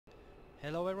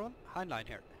Hello everyone, Heinlein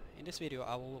here. In this video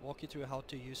I will walk you through how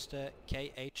to use the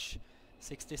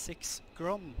KH-66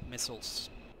 Grom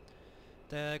missiles.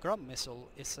 The Grom missile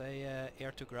is a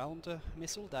air-to-ground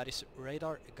missile that is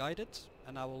radar guided,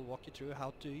 and I will walk you through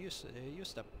how to use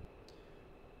them.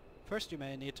 First, you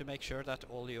may need to make sure that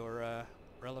all your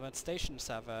relevant stations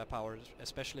have power,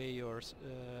 especially your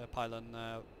pylon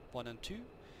 1 and 2,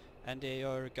 and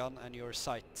your gun and your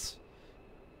sight.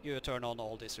 You turn on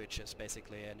all these switches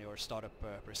basically in your startup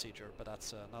procedure, but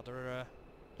that's another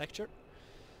lecture.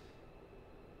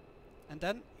 And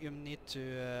then you need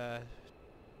to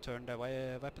turn the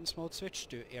weapons mode switch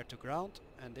to air to ground,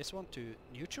 and this one to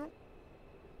neutral.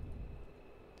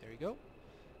 There you go.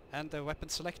 And the weapon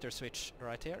selector switch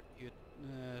right here, you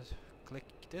click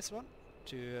this one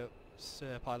to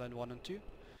pylon 1 and 2.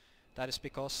 That is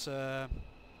because the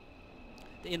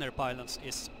inner pylons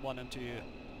is 1 and 2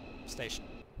 station.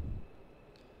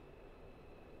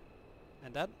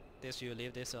 And then you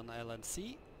leave this on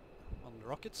LNC on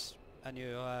rockets, and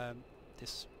you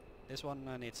this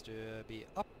one needs to be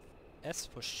up, S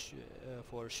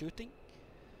for shooting,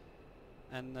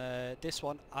 and this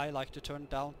one I like to turn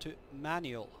down to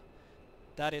manual.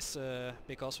 That is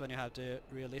because when you have the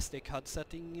realistic HUD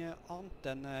setting on,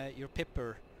 then your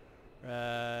pipper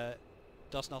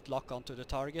does not lock onto the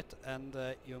target, and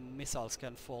your missiles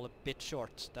can fall a bit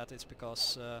short. That is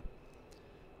because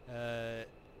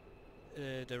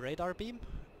the radar beam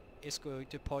is going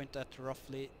to point at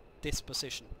roughly this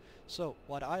position. So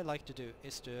what I like to do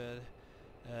is to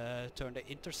turn the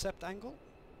intercept angle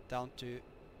down to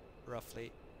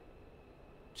roughly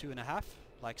 2.5,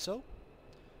 like so.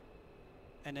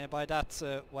 And by that,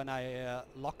 when I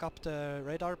lock up the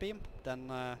radar beam,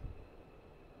 then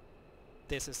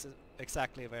this is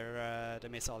exactly where the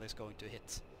missile is going to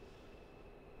hit.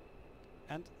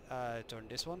 And I turn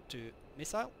this one to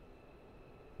missile.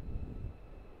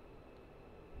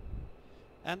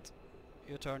 And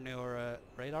you turn your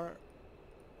radar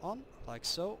on, like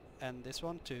so, and this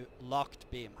one to locked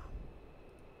beam.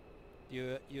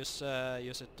 You use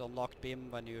it on locked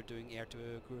beam when you're doing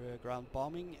air-to-ground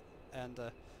bombing, and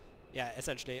yeah,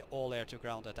 essentially all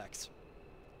air-to-ground attacks.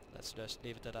 Let's just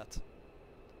leave it at that.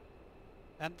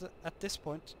 And at this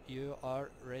point you are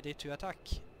ready to attack.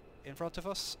 In front of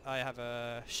us I have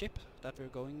a ship that we're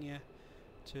going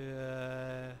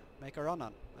to make a run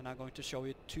on, and I'm going to show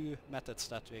you two methods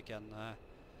that we can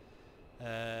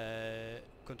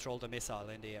control the missile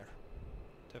in the air.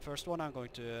 The first one, I'm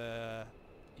going to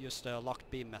use the locked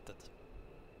beam method.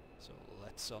 So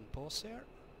let's unpause here.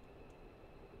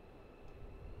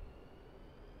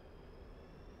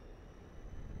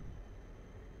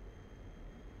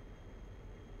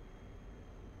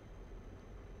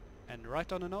 And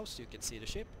right on the nose you can see the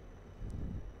ship.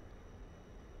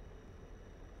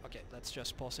 Okay, let's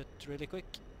just pause it really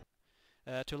quick.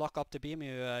 To lock up the beam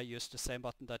you use the same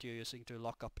button that you're using to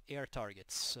lock up air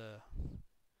targets.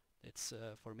 It's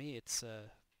for me it's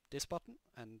this button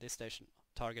and this station,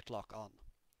 target lock on,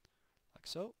 like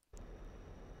so.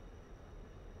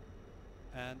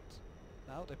 And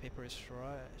now the paper is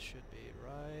should be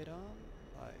right on,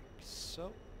 like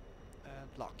so,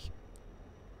 and lock.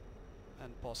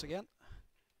 And pause again.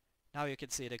 Now you can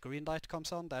see the green light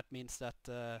comes on. That means that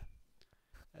the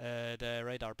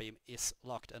radar beam is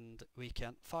locked and we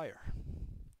can fire.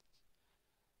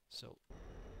 So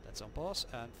let's unpause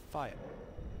and fire.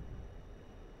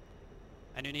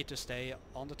 And you need to stay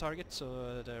on the target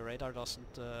so the radar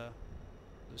doesn't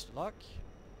lose the lock.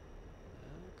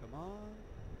 Come on.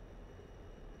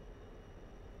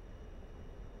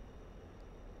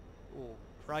 Oh,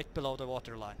 right below the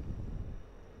water line.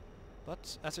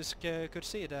 But as you could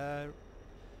see, the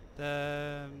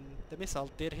missile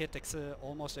did hit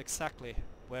almost exactly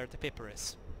where the pipper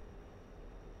is.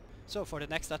 So for the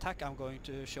next attack I'm going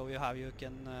to show you how you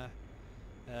can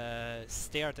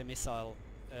steer the missile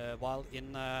while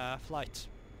in flight.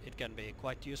 It can be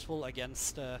quite useful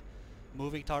against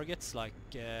moving targets like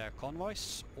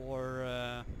convoys,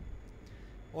 or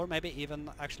maybe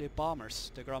even actually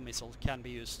bombers. The Grom missile can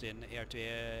be used in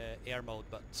air-to-air mode,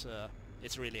 but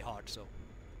it's really hard, so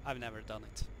I've never done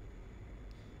it.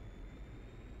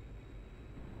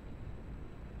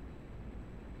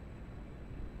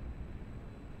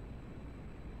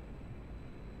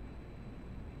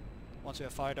 Once you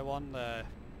have fired the one, the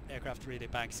aircraft really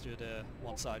banks to the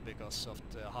one side because of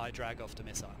the high drag of the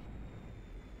missile.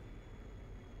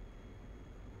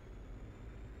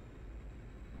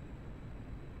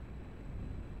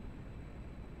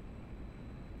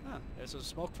 Ah, there's some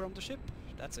smoke from the ship.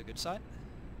 That's a good sign.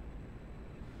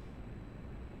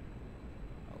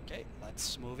 Okay,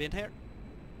 let's move in here.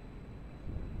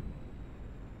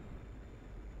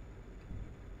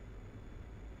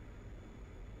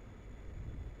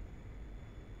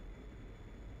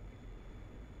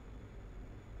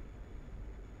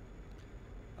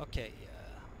 Okay,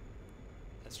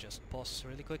 let's just pause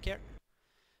really quick here.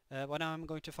 When I'm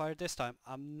going to fire this time,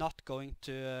 I'm not going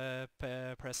to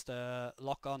press the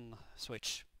lock on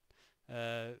switch.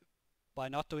 By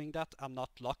not doing that, I'm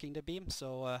not locking the beam,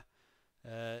 so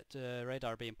the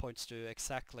radar beam points to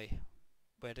exactly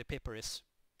where the pipper is.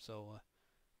 So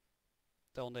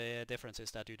the only difference is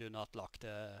that you do not lock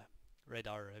the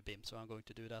radar beam. So I'm going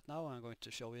to do that now. I'm going to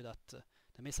show you that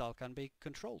the missile can be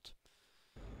controlled.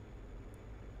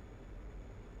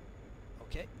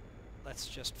 Okay, let's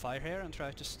just fire here and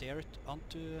try to steer it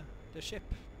onto the ship.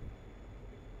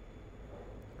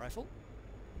 Rifle.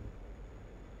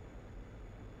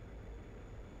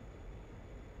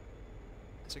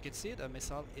 As you can see, the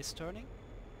missile is turning,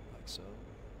 like so.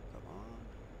 Come on.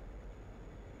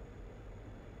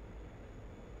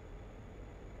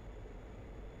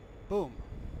 Boom!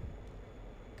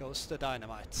 Goes the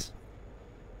dynamite.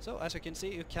 So, as you can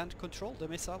see, you can't control the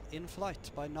missile in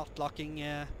flight by not locking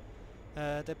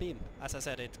the beam. As I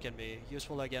said, it can be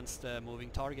useful against moving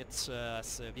targets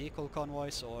as vehicle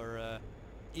convoys or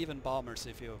even bombers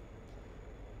if you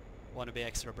want to be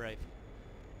extra brave.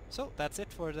 So that's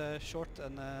it for the short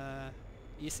and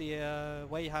easy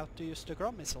way how to use the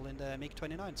Grom missile in the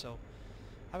Mig-21. So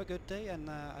have a good day, and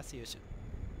I'll see you soon.